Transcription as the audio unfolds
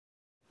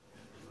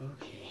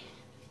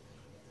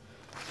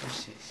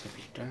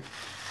truck,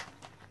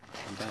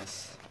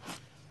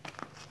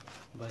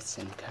 bus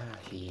and car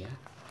here.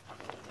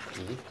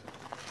 Okay,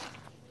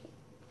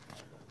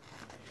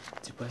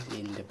 to put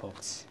in the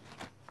box.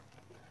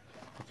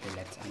 Okay,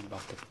 let's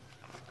unbox it.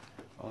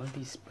 All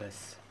these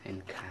bus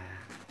and car.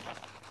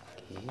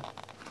 Okay.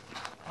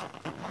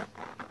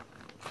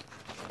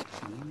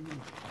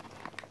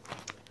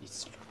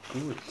 It's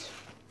good.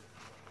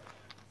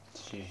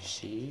 You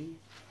see,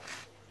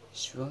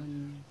 this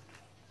one.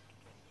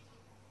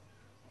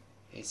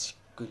 It's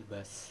school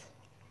bus.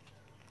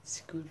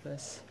 School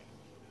bus.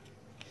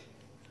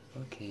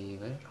 Okay,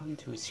 welcome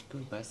to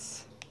school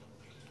bus.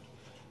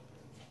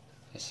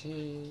 I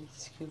see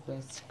school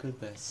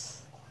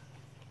bus.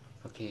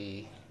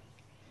 Okay,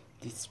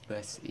 this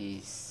bus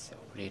is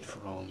operated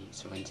from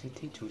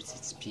 7:30 to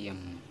 6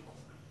 p.m.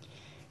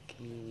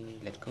 Okay,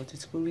 let's go to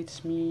school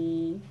with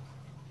me.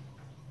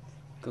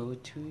 Go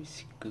to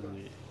school.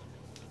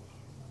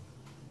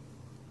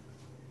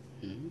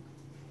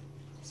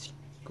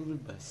 School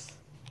bus.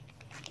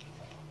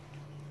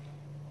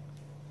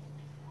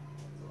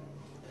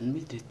 And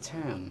with the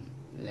time,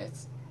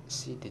 let's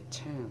see the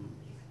time.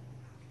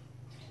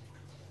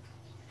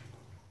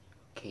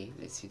 Okay,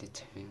 let's see the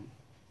time.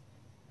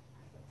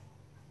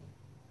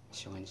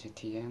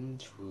 7:30 a.m.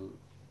 to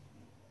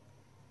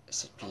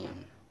 6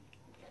 p.m.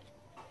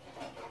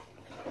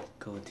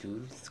 Go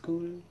to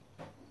school.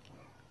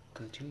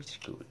 Go to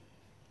school.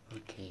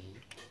 Okay,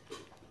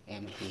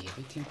 I'm here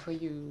waiting for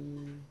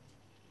you.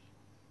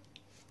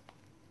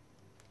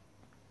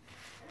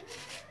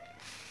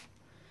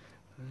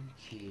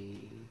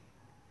 Okay,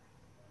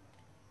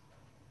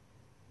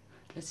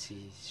 let's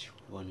see,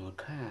 one more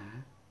car.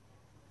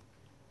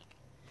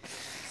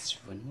 It's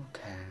one more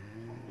car.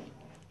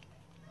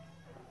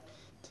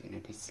 Do you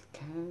know this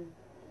car?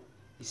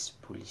 It's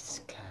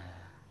police car.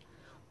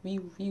 Wee,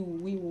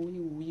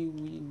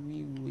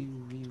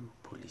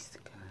 police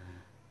car.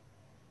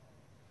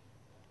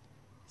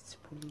 It's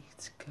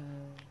police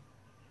car.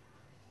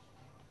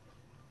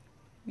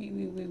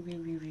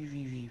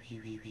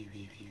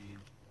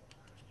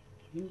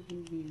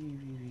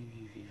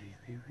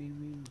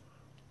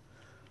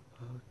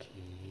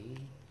 Okay.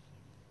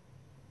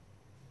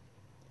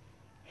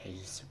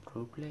 Has a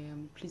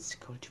problem? Please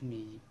call to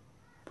me.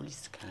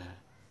 Police car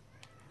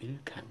will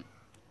come.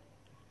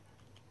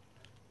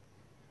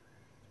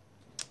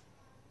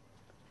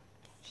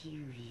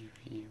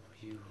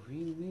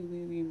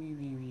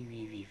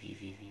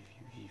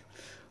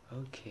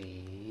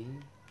 Okay.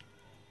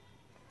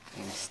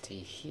 And stay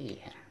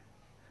here.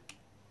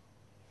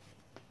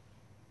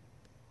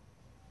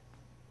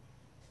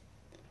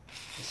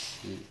 Let's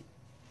see.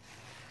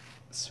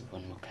 So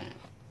one more car.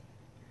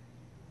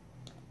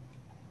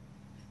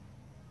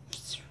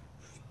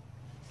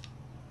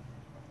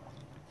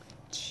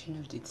 Do you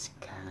know this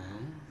car?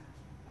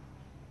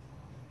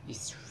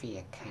 It's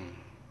fire car.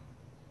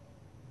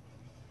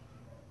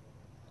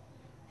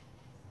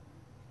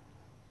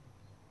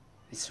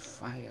 It's a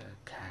fire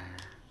car.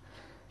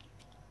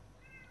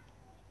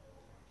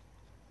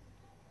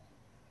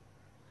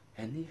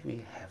 And if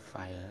we have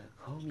fire,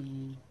 call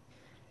me.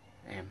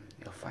 I'm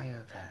your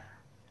fire car.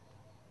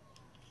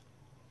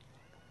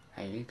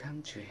 I will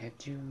come to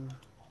help you.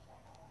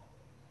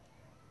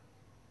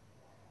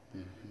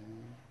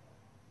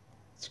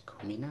 Just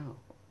call me now.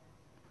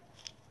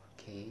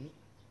 Okay.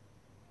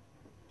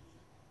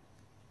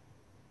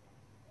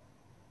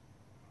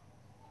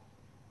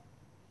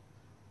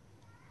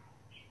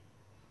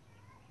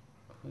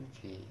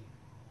 Okay.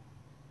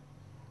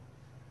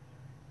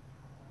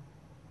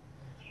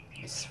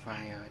 It's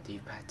fire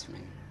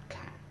department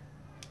car.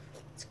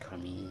 It's call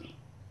me.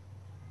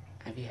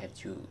 I will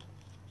help you.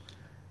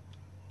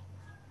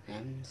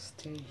 And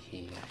stay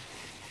here.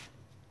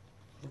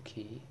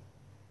 Okay.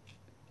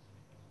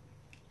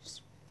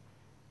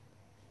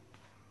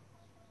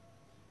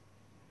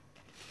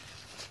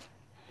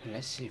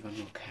 Let's see one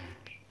more car.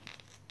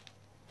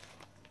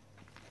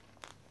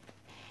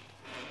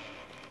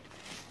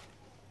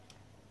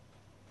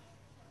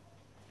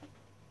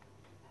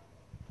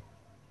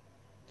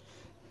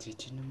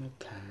 Did you know my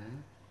car?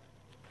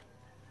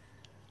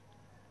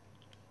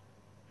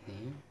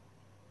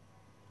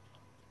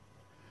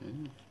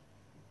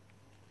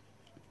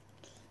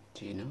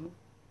 Do you know?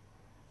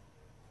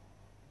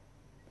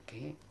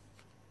 Okay.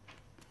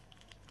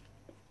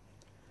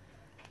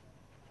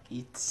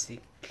 It's a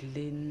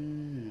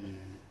clean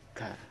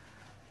car.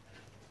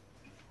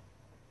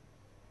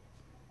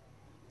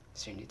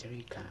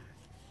 Sanitary car.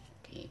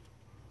 Okay.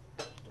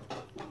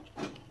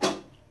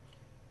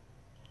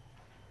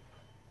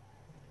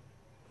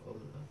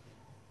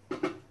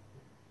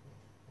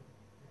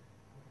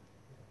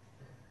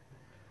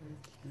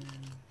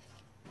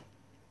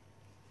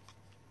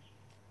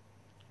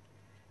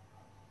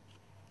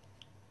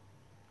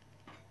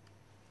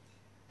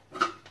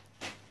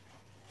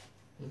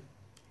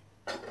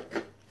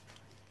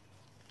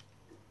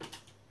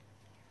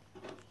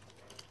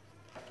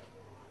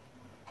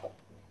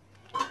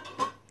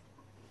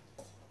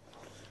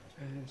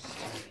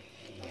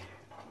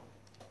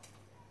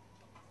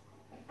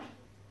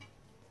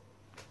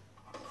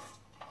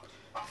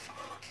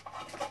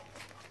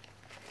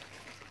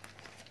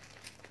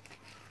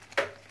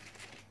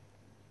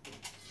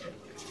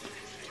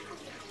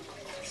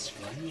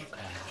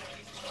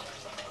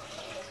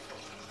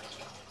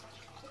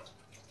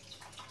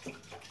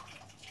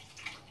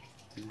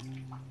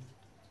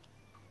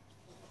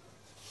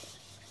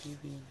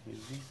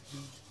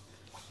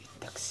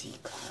 taxi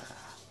car,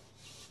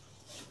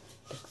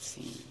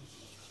 taxi.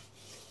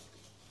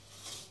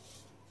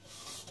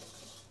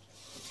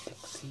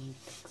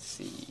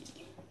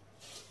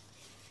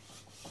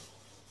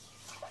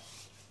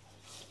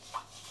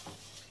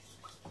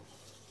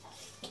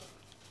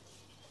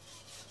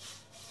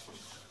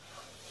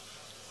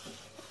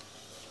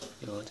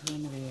 You go to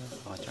anywhere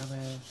or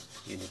travel,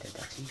 you need a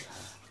taxi car.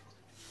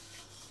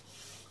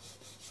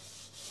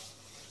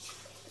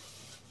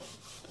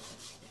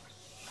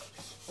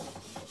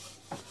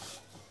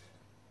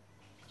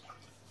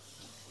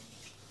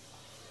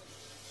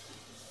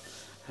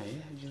 I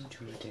have you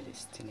to the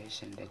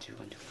destination that you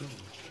want to go.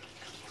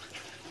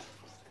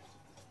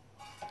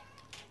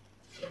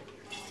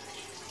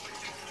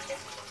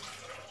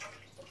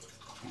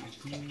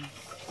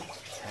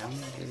 Some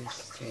will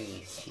stay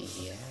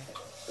here.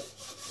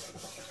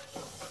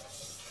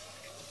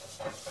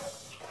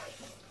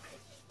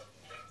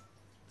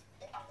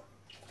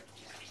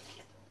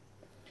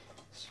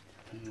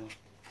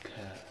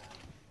 Smoker.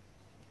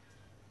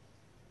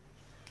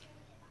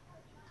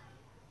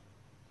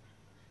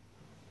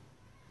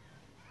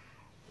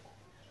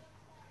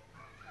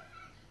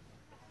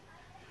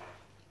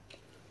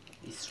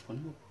 This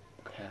one more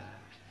car.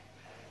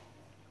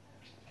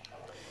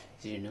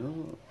 You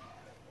know,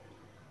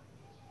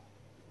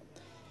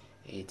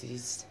 it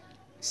is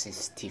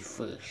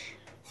 61st.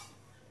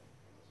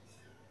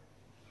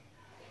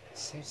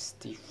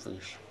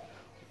 61st.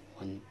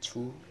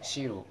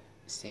 120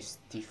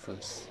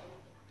 61st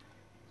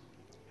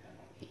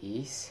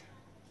is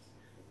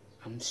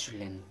Sri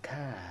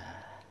Lanka.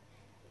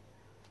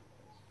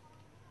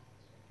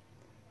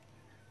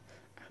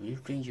 I will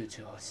bring you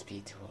to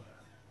hospital.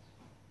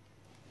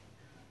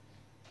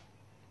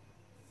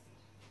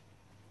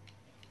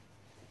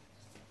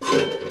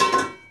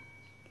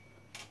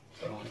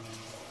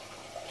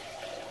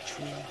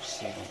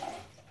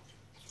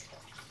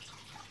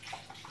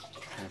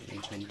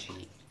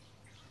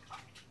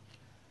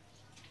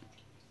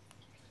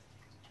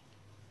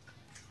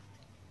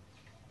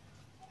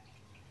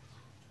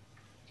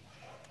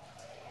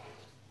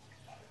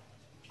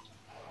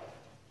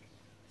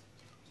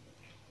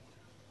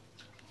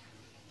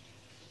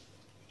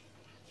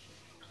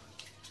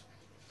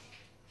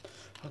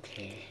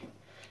 Okay,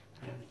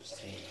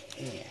 stay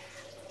here.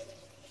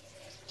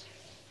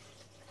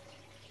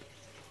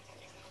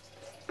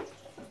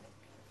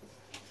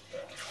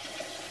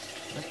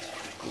 Let's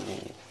go.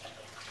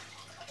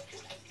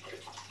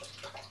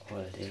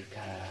 All the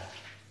car.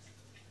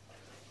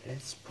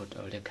 Let's put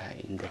all the car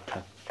in the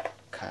truck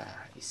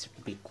car. It's a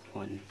big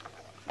one.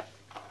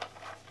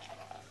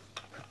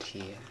 Put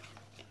here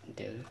in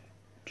the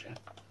truck.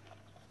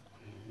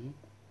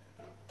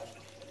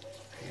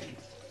 And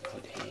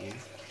put here.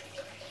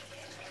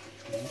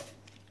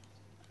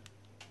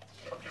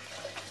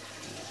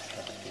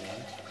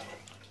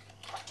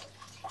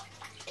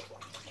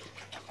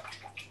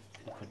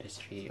 And put this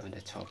tree on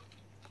the top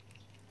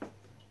on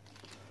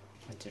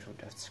the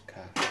road of the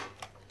car.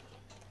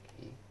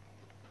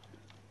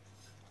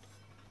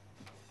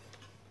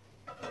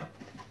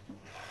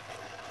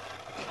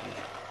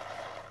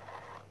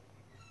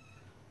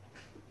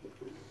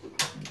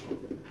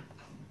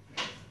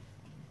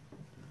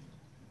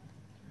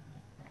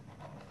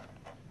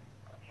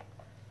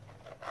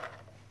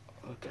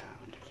 Okay.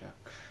 On the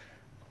truck.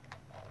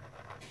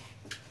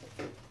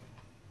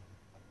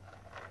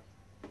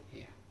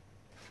 Yeah.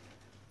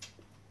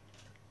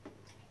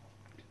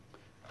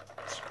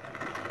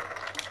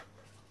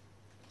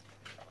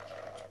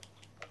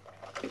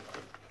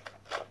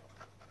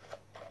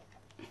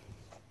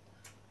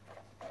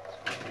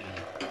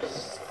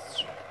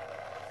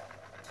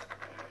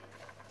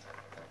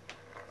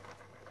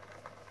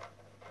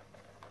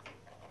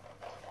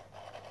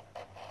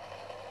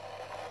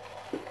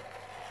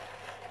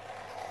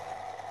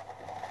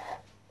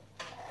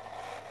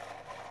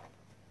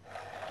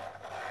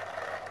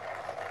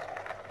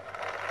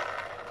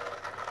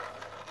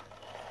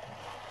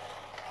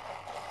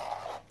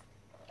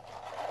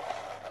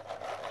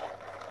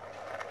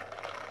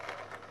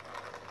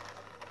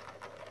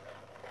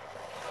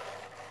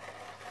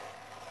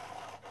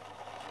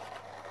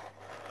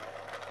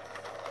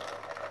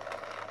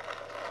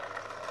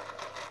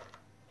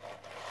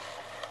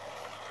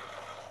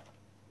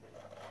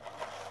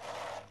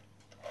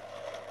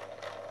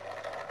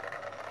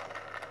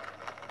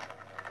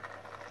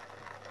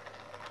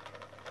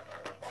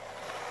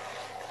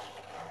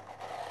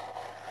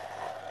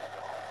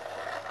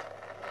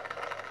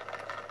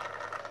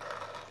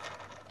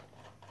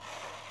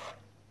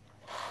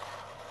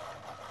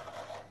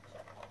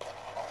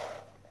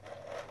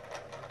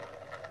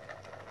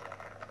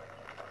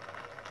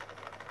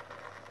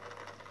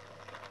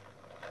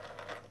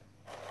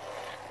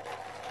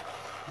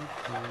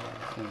 Okay,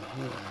 and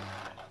here,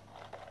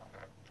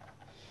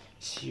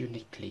 see you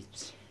next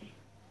clips.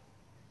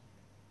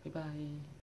 Bye bye.